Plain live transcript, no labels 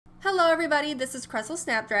Hello everybody, this is Cressel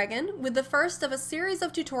Snapdragon with the first of a series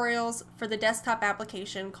of tutorials for the desktop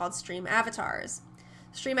application called Stream Avatars.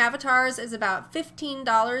 Stream Avatars is about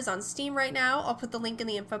 $15 on Steam right now. I'll put the link in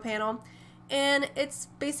the info panel. And it's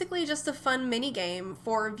basically just a fun mini game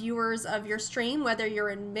for viewers of your stream, whether you're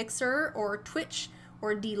in Mixer or Twitch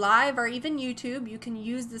or DLive or even YouTube. You can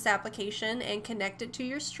use this application and connect it to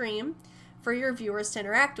your stream for your viewers to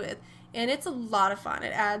interact with. And it's a lot of fun.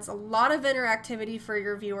 It adds a lot of interactivity for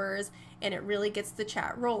your viewers and it really gets the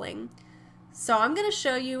chat rolling. So I'm going to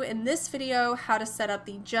show you in this video how to set up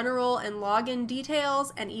the general and login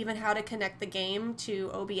details and even how to connect the game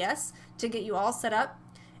to OBS to get you all set up.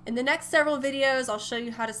 In the next several videos, I'll show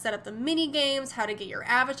you how to set up the mini games, how to get your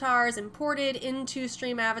avatars imported into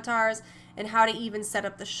Stream Avatars, and how to even set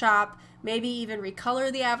up the shop, maybe even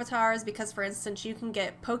recolor the avatars, because for instance you can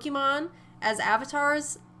get Pokemon as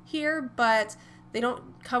avatars here, but they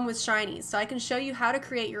don't come with shinies. So I can show you how to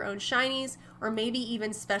create your own shinies or maybe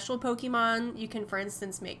even special Pokemon. You can, for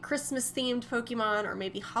instance, make Christmas themed Pokemon or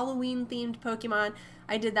maybe Halloween themed Pokemon.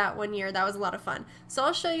 I did that one year. That was a lot of fun. So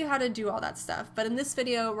I'll show you how to do all that stuff. But in this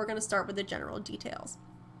video, we're going to start with the general details.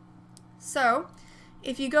 So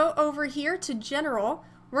if you go over here to general,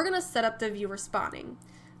 we're going to set up the viewer spawning.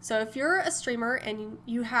 So if you're a streamer and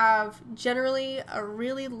you have generally a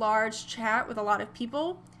really large chat with a lot of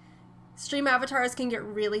people, Stream Avatars can get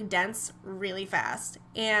really dense really fast,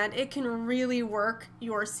 and it can really work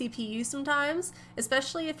your CPU sometimes,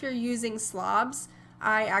 especially if you're using slobs.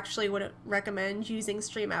 I actually wouldn't recommend using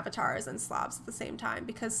Stream Avatars and slobs at the same time,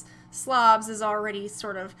 because slobs is already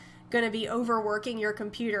sort of going to be overworking your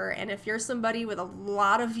computer, and if you're somebody with a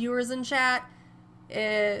lot of viewers in chat,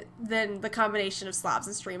 then the combination of slobs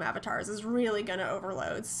and Stream Avatars is really going to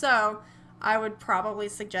overload. So I would probably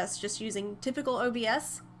suggest just using typical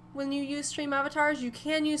OBS when you use Stream Avatars. You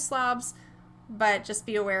can use slobs, but just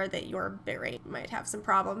be aware that your bitrate might have some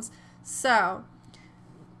problems. So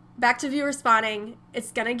back to viewer spawning,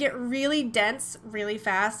 it's gonna get really dense really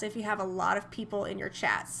fast if you have a lot of people in your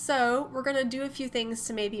chat. So we're gonna do a few things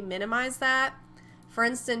to maybe minimize that. For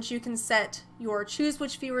instance, you can set your choose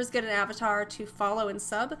which viewers get an avatar to follow and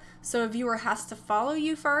sub. So a viewer has to follow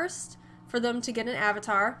you first for them to get an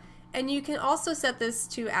avatar. And you can also set this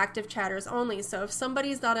to active chatters only. So if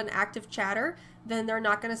somebody's not an active chatter, then they're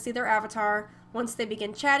not going to see their avatar. Once they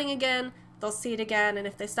begin chatting again, they'll see it again, and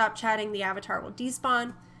if they stop chatting, the avatar will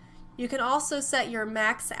despawn. You can also set your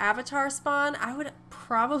max avatar spawn. I would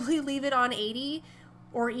probably leave it on 80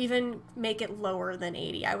 or even make it lower than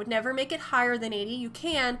 80. I would never make it higher than 80. You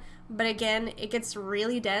can, but again, it gets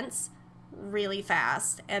really dense really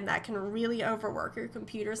fast, and that can really overwork your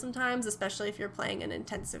computer sometimes, especially if you're playing an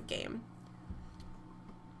intensive game.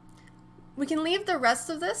 We can leave the rest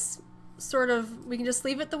of this we can just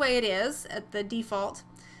leave it the way it is at the default.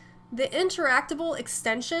 The interactable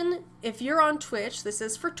extension, if you're on Twitch, this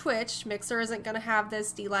is for Twitch, Mixer isn't going to have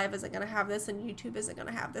this, DLive isn't going to have this, and YouTube isn't going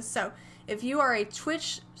to have this. So if you are a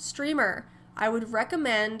Twitch streamer, I would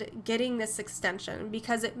recommend getting this extension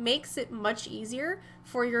because it makes it much easier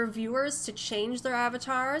for your viewers to change their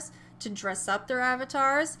avatars, to dress up their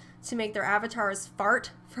avatars, to make their avatars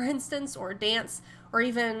fart, for instance, or dance, or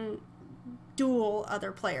even duel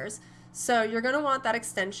other players. So you're going to want that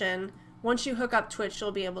extension. Once you hook up Twitch,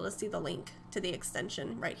 you'll be able to see the link to the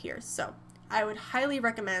extension right here. So I would highly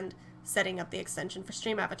recommend setting up the extension for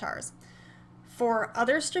Stream Avatars. For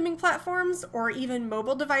other streaming platforms or even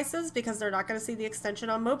mobile devices, because they're not going to see the extension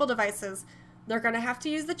on mobile devices, they're going to have to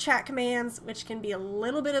use the chat commands, which can be a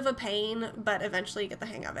little bit of a pain, but eventually you get the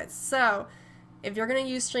hang of it. So if you're going to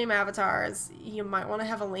use Stream Avatars, you might want to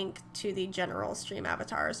have a link to the general Stream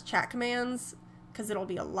Avatars chat commands, because it'll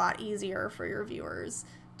be a lot easier for your viewers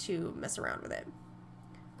to mess around with it.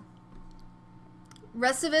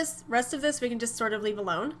 Rest of this we can just sort of leave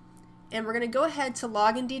alone. And we're going to go ahead to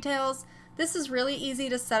login details. This is really easy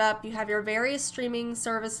to set up. You have your various streaming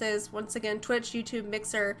services, once again, Twitch, YouTube,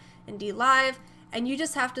 Mixer, and DLive, and you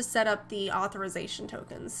just have to set up the authorization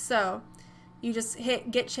tokens. So you just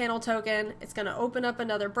hit get channel token. It's going to open up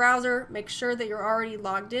another browser. Make sure that you're already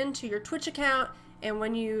logged into your Twitch account, and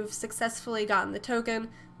when you've successfully gotten the token,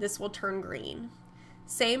 this will turn green.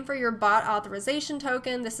 Same for your bot authorization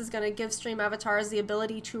token. This is going to give Stream Avatars the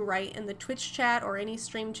ability to write in the Twitch chat or any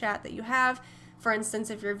stream chat that you have. For instance,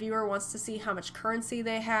 if your viewer wants to see how much currency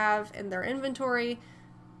they have in their inventory,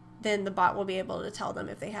 then the bot will be able to tell them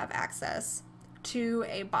if they have access to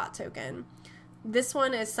a bot token. This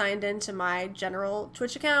one is signed into my general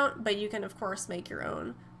Twitch account, but you can of course make your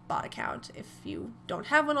own bot account if you don't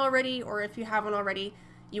have one already, or if you have one already,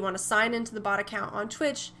 you want to sign into the bot account on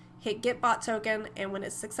Twitch, hit get bot token, and when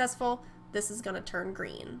it's successful, this is going to turn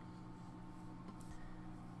green.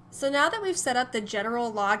 So now that we've set up the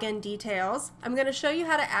general login details, I'm going to show you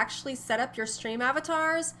how to actually set up your stream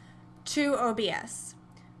avatars to OBS.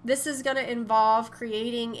 This is going to involve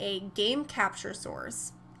creating a game capture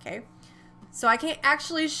source. Okay, so I can't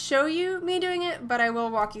actually show you me doing it, but I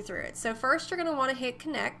will walk you through it. So first you're going to want to hit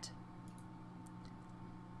connect.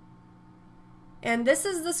 And this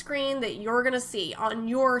is the screen that you're going to see on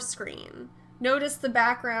your screen. Notice the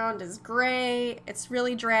background is gray, it's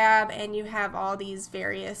really drab, and you have all these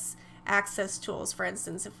various access tools. For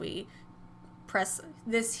instance, if we press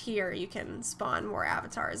this here, you can spawn more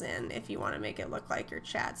avatars in if you want to make it look like your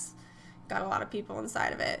chat's got a lot of people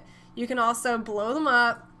inside of it. You can also blow them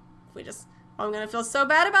up. If we just, oh, I'm going to feel so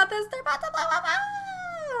bad about this. They're about to blow up.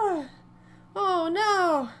 Ah! Oh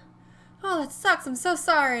no. Oh, that sucks. I'm so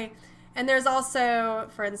sorry. And there's also,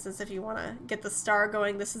 for instance, if you want to get the star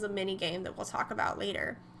going, this is a mini game that we'll talk about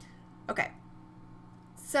later. Okay,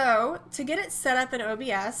 so to get it set up in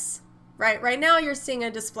OBS, right now you're seeing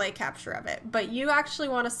a display capture of it, but you actually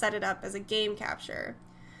want to set it up as a game capture.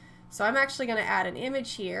 So I'm actually going to add an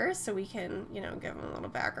image here so we can, you know, give them a little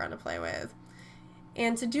background to play with.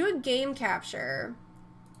 And to do a game capture,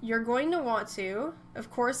 you're going to want to,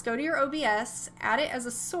 of course, go to your OBS, add it as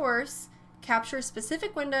a source, capture a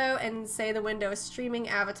specific window, and say the window is streaming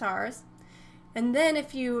avatars. And then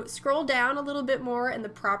if you scroll down a little bit more in the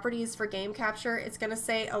properties for game capture, it's going to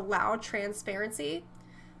say allow transparency.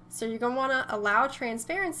 So you're going to want to allow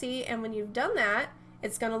transparency, and when you've done that,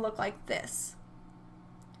 it's going to look like this.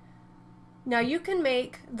 Now you can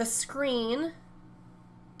make the screen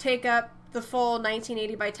take up the full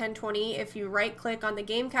 1980 by 1020 if you right click on the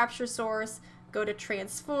game capture source, go to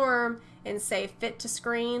transform, and say fit to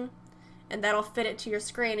screen. And that'll fit it to your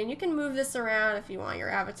screen. And you can move this around if you want your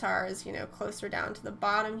avatars, you know, closer down to the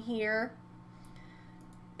bottom here.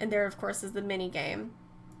 And there, of course, is the mini game.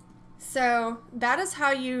 So that is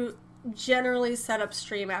how you generally set up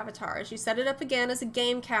stream avatars. You set it up again as a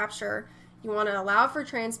game capture. You want to allow for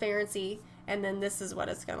transparency, and then this is what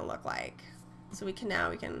it's going to look like. So we can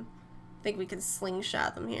I think we can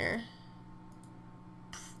slingshot them here.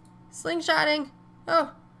 Slingshotting.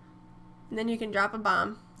 Oh. And then you can drop a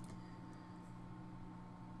bomb.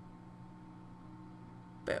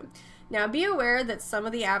 Boom. Now be aware that some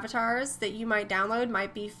of the avatars that you might download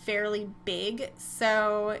might be fairly big.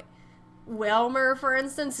 So Whalmer, for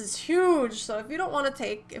instance, is huge. So if you don't want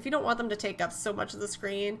them to take up so much of the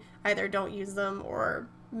screen, either don't use them or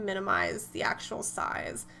minimize the actual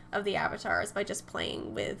size of the avatars by just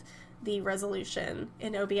playing with the resolution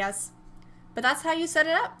in OBS. But that's how you set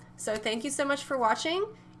it up. So thank you so much for watching,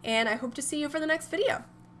 and I hope to see you for the next video.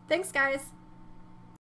 Thanks, guys.